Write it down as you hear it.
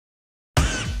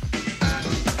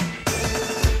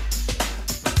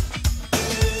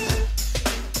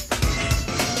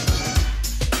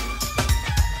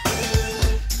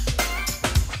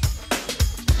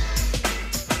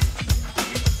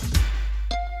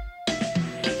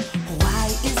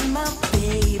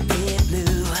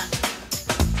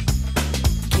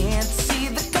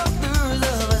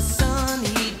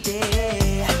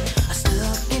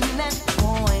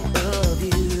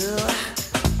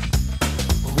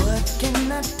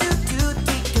I do to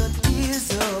take your tears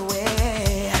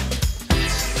away?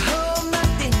 Oh, I'm not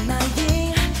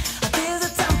denying there's a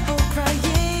time for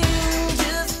crying.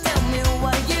 Just tell me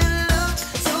why you look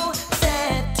so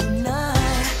sad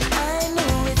tonight. I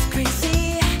know it's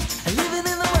crazy living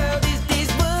in the world these days,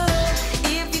 but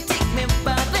if you take me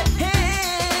by the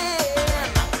hand,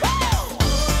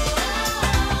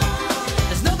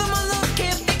 there's nothing my love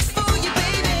can't fix for you,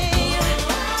 baby.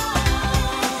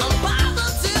 I'm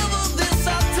positive of this,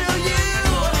 I'll tell you.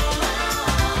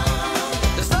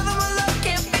 There's nothing my love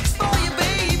can't fix for you,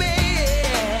 baby.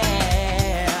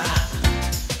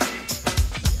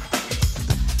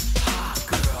 Ah,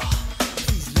 girl,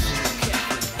 please listen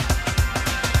carefully now.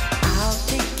 I'll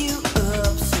take you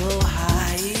up so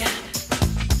high,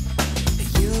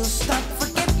 you'll stop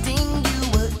forgetting you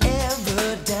were ever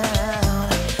down.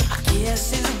 Our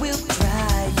kisses will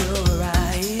dry your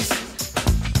eyes.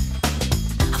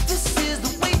 This is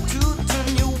the way to turn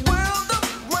your world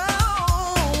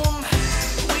around.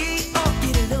 We all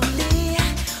get lonely,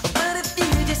 but if you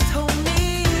just hold me,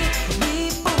 we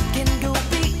both can go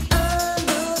beyond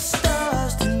the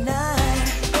stars tonight.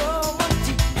 Oh, once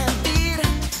you have it,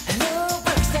 love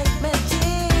works like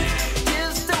magic.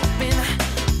 Just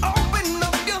open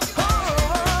up your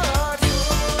heart.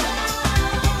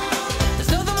 There's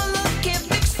nothing my love can't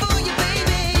fix for you,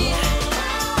 baby.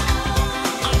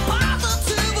 I'm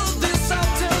positive of this,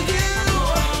 I'll tell you.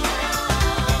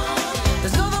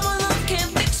 There's nothing my love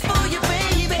can't fix for you,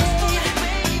 baby.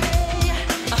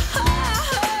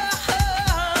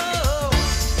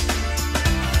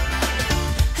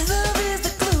 Love is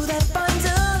the glue that binds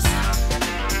us.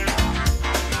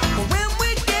 When we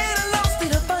get lost,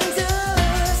 it finds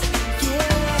us. Yeah,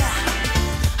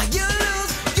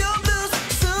 you'll lose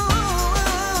soon.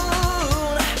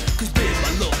 'Cause baby,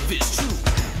 my love is true.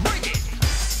 Break it.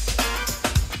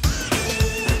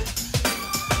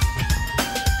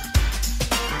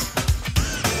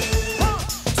 1,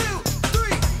 2,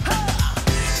 3, ha!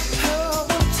 Oh,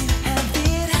 won't you have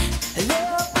it?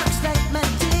 Love works like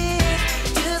magic.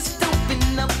 Just open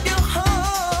up your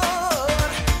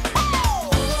heart.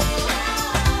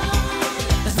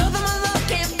 There's nothing my love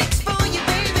can't fix for you,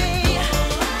 baby.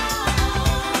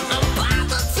 I'm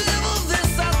positive of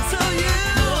this, I'll tell you.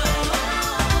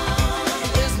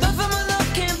 There's nothing my love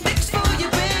can't fix for you,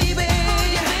 baby.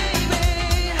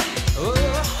 Oh,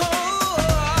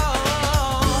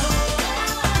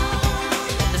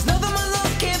 there's nothing my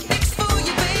love can't fix for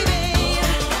you, baby.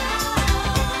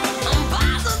 I'm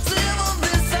positive of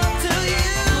this, I'll tell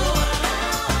you.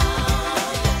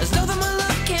 There's nothing my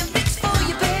love can't fix for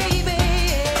you, baby.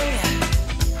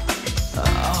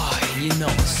 Oh, you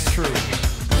know it's true.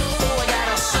 All I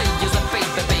gotta say is a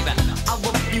baby, I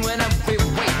love you in every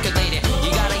way, 'cause lady,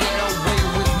 you gotta get away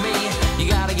with me. You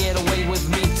gotta get away with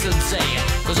me today.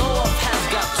 'Cause all love has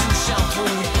got to shine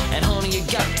through. And honey, you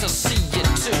got to see it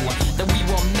too. That we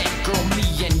were meant, girl, me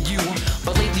and you.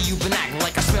 But lately you've been acting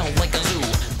like I smell like a zoo.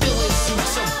 Phil is suit,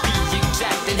 so be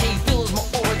exact. And hey, Phil is my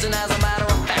origin as a matter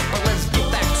of fact. But let's get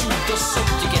back to the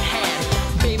subject at hand.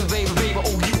 Baby,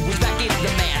 oh, you was back in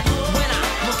the man. When I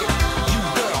look at you,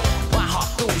 girl, my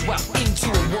heart goes well into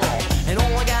a whirl. And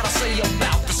all I gotta say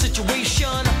about the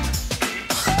situation,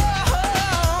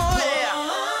 oh, yeah,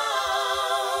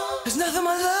 there's nothing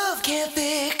my love can't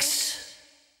fix.